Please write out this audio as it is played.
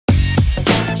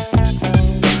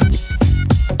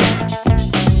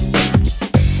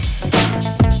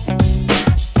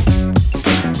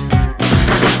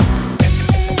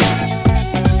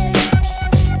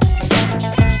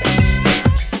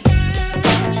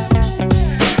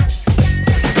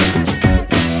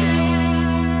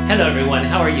Hello everyone,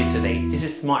 how are you today? This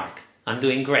is Marc. I'm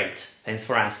doing great, thanks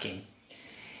for asking.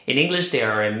 In English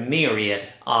there are a myriad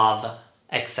of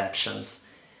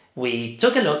exceptions. We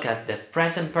took a look at the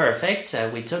present perfect,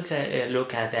 we took a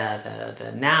look at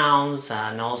the nouns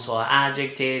and also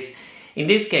adjectives. In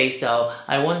this case though,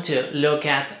 I want to look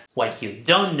at what you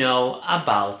don't know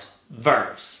about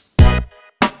verbs.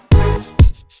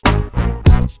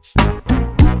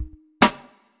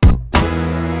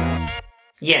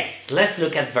 Yes, let's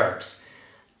look at verbs.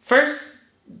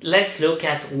 First, let's look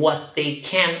at what they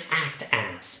can act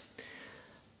as.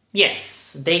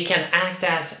 Yes, they can act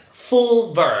as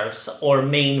full verbs or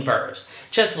main verbs,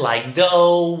 just like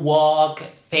go, walk,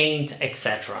 paint,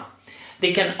 etc.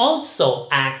 They can also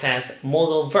act as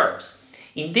modal verbs.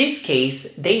 In this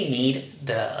case, they need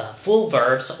the full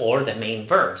verbs or the main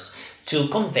verbs to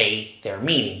convey their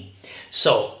meaning.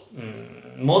 So,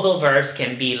 modal verbs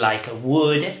can be like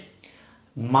would,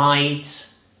 might,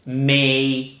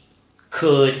 may,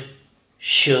 could,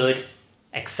 should,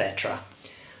 etc.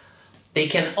 They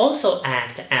can also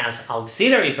act as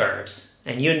auxiliary verbs,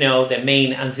 and you know the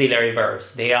main auxiliary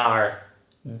verbs. They are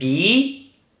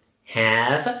be,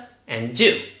 have, and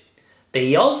do.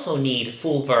 They also need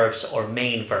full verbs or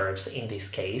main verbs in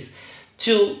this case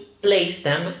to place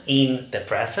them in the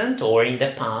present or in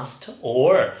the past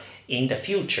or in the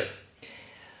future.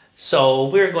 So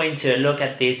we're going to look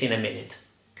at this in a minute.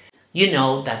 You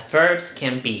know that verbs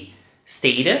can be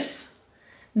stative,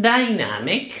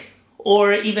 dynamic,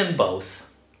 or even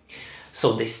both.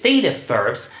 So the stative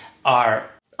verbs are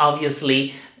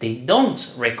obviously, they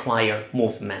don't require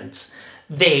movement.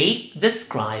 They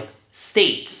describe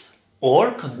states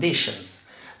or conditions,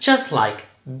 just like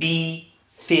be,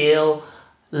 feel,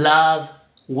 love,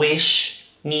 wish,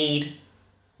 need,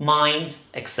 mind,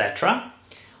 etc.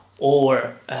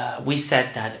 Or we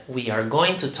said that we are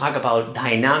going to talk about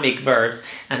dynamic verbs,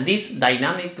 and these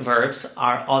dynamic verbs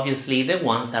are obviously the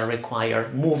ones that require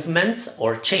movement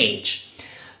or change.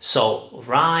 So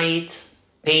write,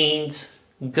 paint,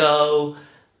 go,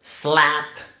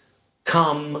 slap,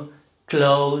 come,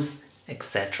 close,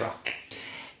 etc.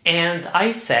 And I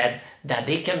said that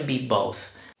they can be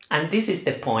both, and this is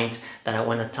the point that I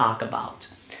want to talk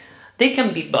about. They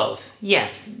can be both,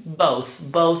 yes,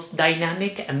 both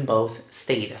dynamic and both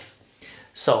stative.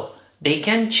 So they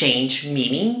can change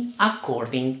meaning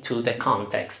according to the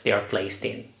context they are placed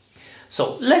in.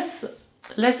 So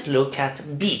let's look at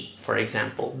be, for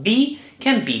example. Be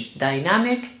can be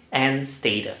dynamic and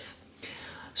stative.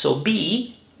 So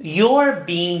be, you're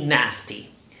being nasty.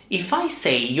 If I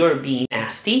say you're being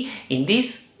nasty, in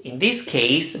this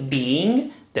case,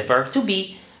 being, the verb to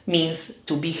be, means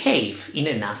to behave in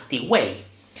a nasty way.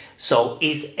 So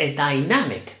it's a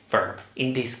dynamic verb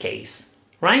in this case,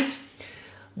 right?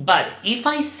 But if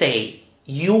I say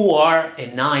you are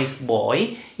a nice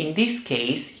boy, in this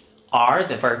case, are,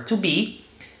 the verb to be,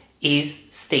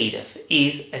 is stative,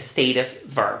 is a stative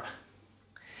verb.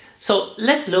 So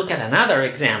let's look at another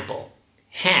example.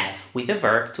 Have with the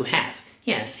verb to have.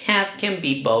 Yes, have can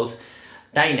be both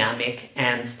dynamic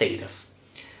and stative.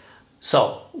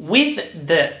 So, with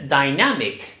the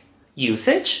dynamic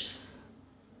usage,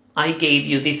 I gave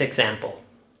you this example.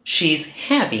 She's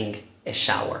having a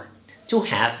shower. To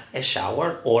have a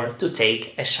shower or to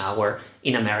take a shower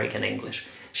in American English.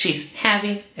 She's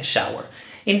having a shower.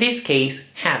 In this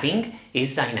case, having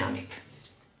is dynamic.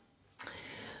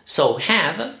 So,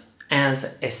 have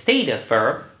as a stative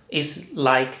verb is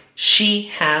like she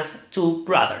has 2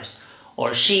 brothers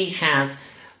or she has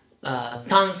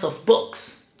tons of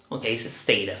books. Okay, it's a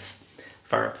stative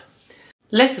verb.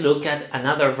 Let's look at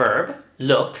another verb,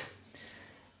 look.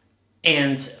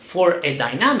 And for a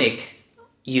dynamic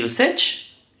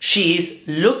usage, she is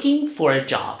looking for a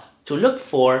job. To look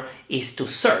for is to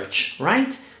search,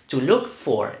 right? To look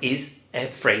for is a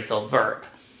phrasal verb.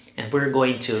 And we're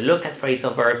going to look at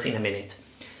phrasal verbs in a minute.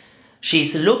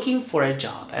 She's looking for a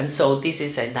job. And so this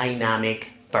is a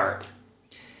dynamic verb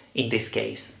in this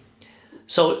case.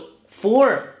 So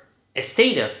for a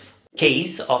stative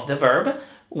case of the verb,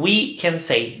 we can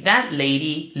say that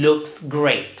lady looks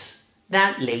great.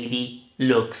 That lady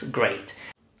looks great.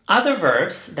 Other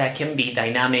verbs that can be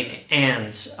dynamic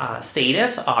and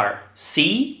stative are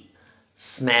see,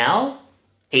 smell,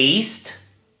 taste,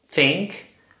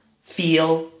 think,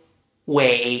 feel,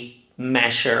 weigh,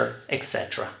 measure,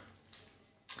 etc.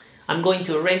 I'm going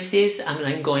to erase this and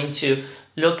I'm going to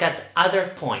look at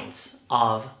other points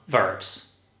of verbs.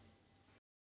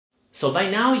 So by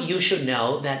now you should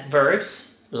know that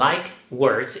verbs, like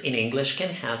words in English, can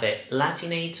have a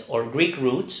Latinate or Greek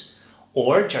root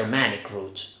or Germanic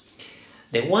root.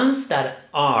 The ones that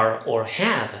are or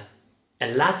have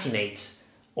a Latinate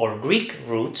or Greek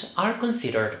root are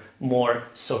considered more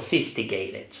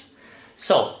sophisticated.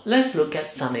 So let's look at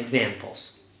some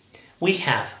examples. We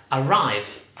have arrive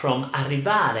from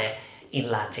arrivare in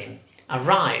Latin,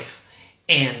 arrive,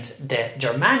 and the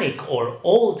Germanic or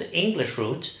Old English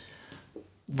root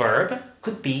verb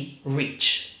could be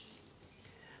reach.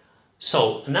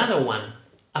 So another one,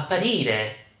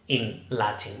 apparire in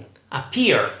Latin,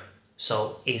 appear,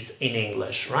 so is in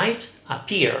English, right?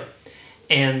 Appear.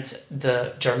 And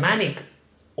the Germanic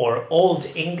or Old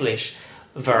English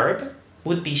verb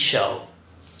would be show.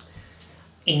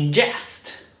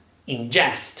 Ingest,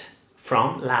 ingest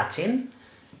from Latin,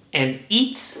 and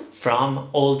eat from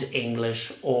Old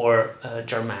English or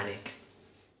Germanic.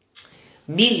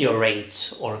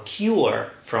 Meliorate or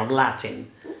cure from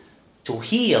Latin. To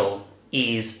heal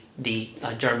is the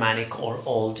Germanic or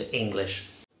Old English.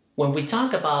 When we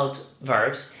talk about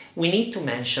verbs, we need to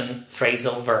mention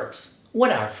phrasal verbs.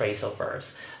 What are phrasal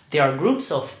verbs? They are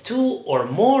groups of two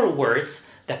or more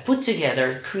words that put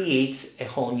together creates a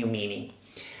whole new meaning.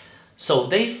 So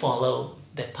they follow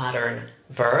the pattern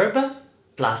verb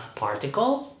plus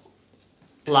particle,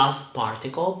 plus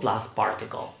particle, plus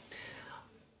particle.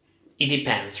 It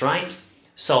depends, right?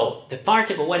 So the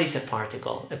particle, what is a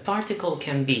particle? A particle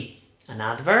can be an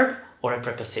adverb or a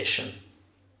preposition.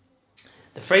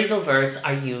 The phrasal verbs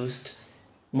are used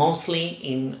mostly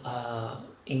in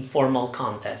informal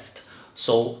context,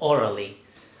 so orally,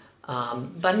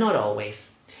 but not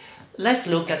always. Let's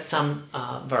look at some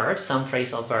verbs, some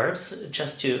phrasal verbs,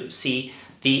 just to see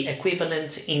the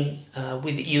equivalent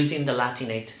with using the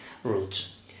Latinate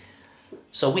root.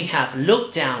 So we have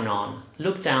look down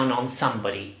on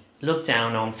somebody, look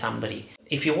down on somebody.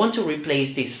 If you want to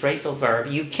replace this phrasal verb,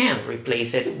 you can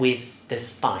replace it with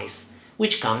despise,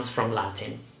 which comes from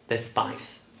Latin,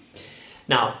 despise.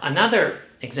 Now, another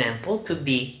example could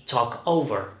be talk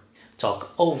over,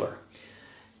 talk over.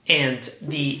 And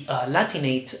the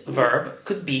Latinate verb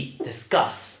could be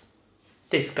discuss,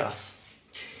 discuss.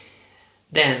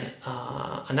 Then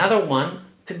another one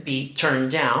could be turn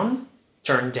down,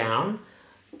 turn down.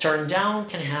 Turn down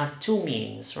can have two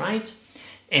meanings, right?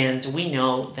 And we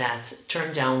know that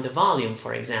turn down the volume,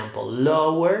 for example,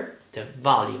 lower the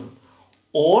volume,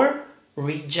 or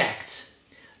reject.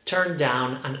 Turn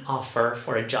down an offer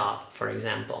for a job, for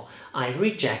example. I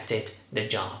rejected the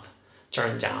job.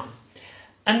 Turn down.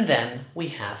 And then we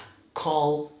have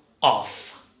call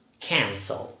off,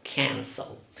 cancel,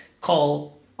 cancel.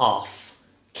 Call off,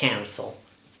 cancel.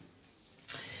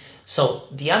 So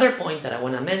the other point that I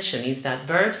want to mention is that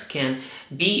verbs can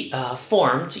be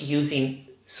formed using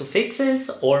suffixes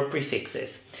or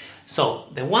prefixes. So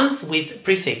the ones with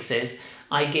prefixes,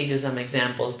 I gave you some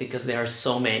examples because there are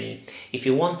so many. If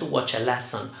you want to watch a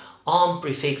lesson on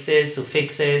prefixes,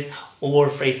 suffixes, or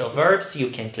phrasal verbs, you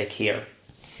can click here.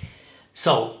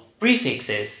 So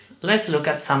prefixes, let's look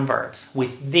at some verbs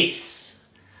with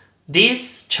this.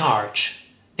 Discharge,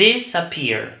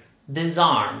 disappear,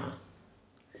 disarm.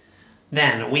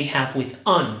 Then we have with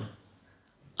undo,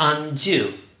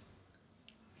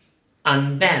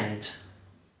 unbend,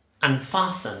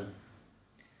 unfasten.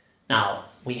 Now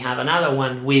we have another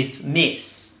one with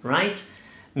miss, right?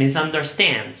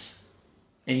 Misunderstand.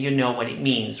 And you know what it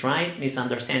means, right?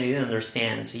 Misunderstand, you didn't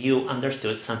understand. You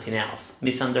understood something else.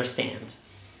 Misunderstand.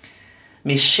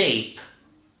 Misshape,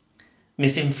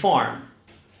 misinform,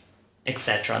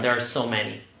 etc. There are so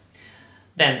many.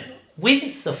 Then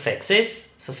with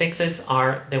suffixes, suffixes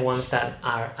are the ones that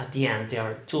are at the end. There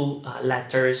are two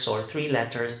letters or three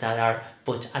letters that are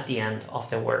put at the end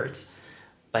of the words.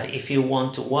 But if you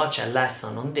want to watch a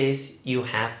lesson on this, you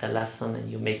have the lesson and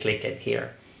you may click it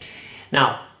here.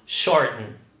 Now,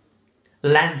 shorten,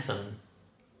 lengthen,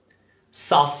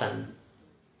 soften.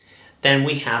 Then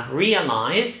we have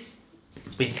realize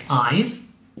with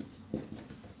eyes,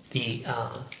 the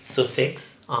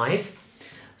suffix eyes.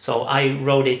 So I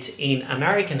wrote it in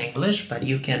American English, but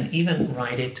you can even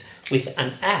write it with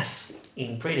an S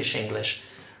in British English.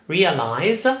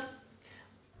 Realize,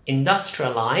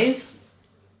 industrialize,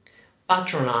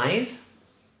 patronize.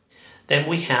 Then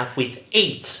we have with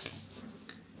eight.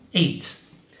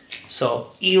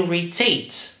 So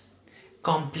irritate,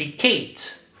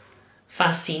 complicate,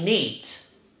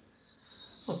 fascinate.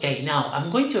 Okay, now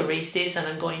I'm going to erase this and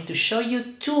I'm going to show you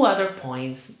two other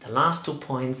points, the last 2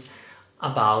 points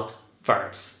about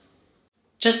verbs.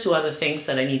 Just two other things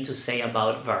that I need to say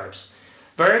about verbs.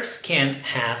 Verbs can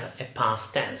have a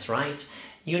past tense, right?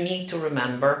 You need to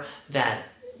remember that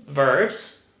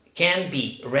verbs can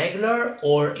be regular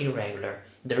or irregular.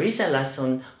 There is a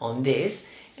lesson on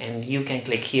this and you can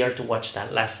click here to watch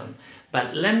that lesson.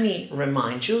 But let me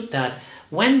remind you that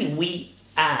when we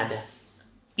add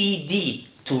ed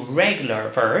to regular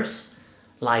verbs,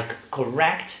 like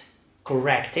correct,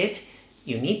 corrected,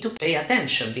 you need to pay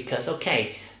attention because,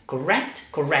 okay, correct,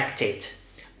 corrected.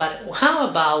 But how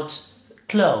about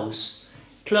close?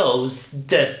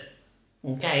 Closed,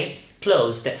 okay?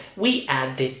 Closed. We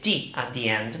add the D at the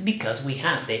end because we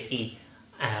have the E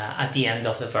at the end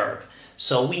of the verb.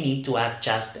 So we need to add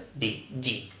just the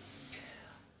D.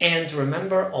 And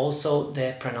remember also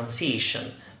the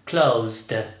pronunciation,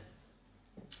 closed.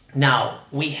 Now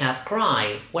we have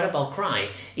cry. What about cry?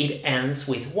 It ends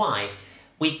with Y.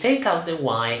 We take out the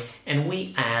Y and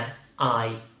we add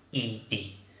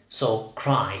I-E-D. So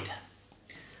cried.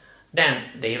 Then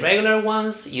the irregular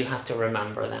ones, you have to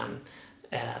remember them.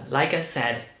 Like I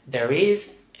said, there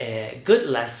is a good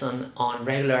lesson on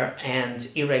regular and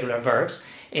irregular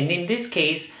verbs. And in this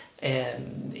case,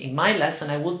 in my lesson,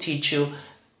 I will teach you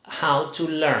how to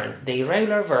learn the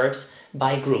irregular verbs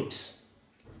by groups.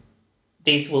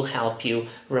 This will help you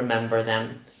remember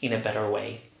them in a better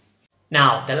way.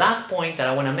 Now, the last point that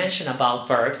I want to mention about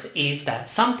verbs is that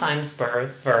sometimes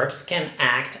verbs can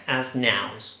act as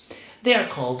nouns. They are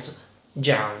called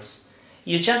gerunds.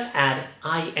 You just add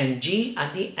ing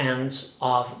at the end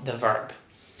of the verb.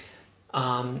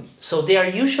 So they are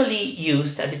usually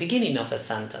used at the beginning of a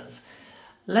sentence.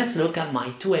 Let's look at my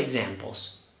two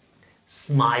examples.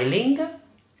 Smiling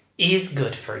is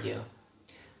good for you.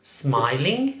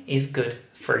 Smiling is good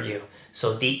for you.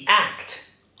 So the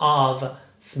act of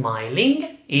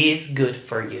smiling is good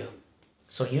for you.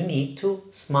 So you need to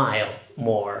smile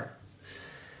more.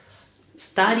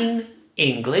 Studying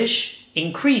English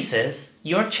increases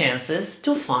your chances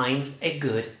to find a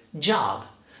good job.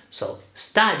 So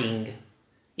studying,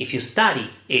 if you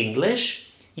study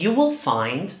English, you will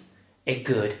find a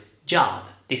good job.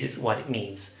 This is what it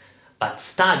means. But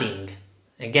studying,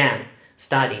 again,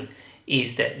 studying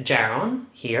is the gerund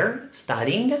here,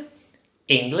 studying.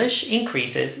 English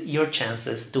increases your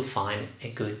chances to find a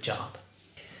good job.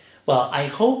 Well, I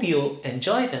hope you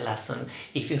enjoyed the lesson.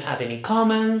 If you have any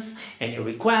comments, any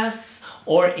requests,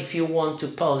 or if you want to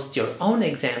post your own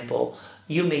example,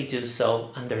 you may do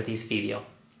so under this video.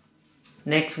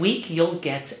 Next week, you'll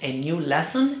get a new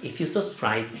lesson if you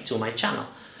subscribe to my channel.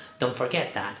 Don't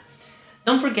forget that.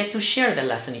 Don't forget to share the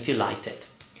lesson if you liked it.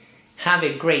 Have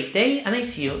a great day, and I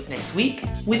see you next week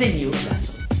with a new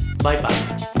lesson.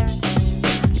 Bye-bye.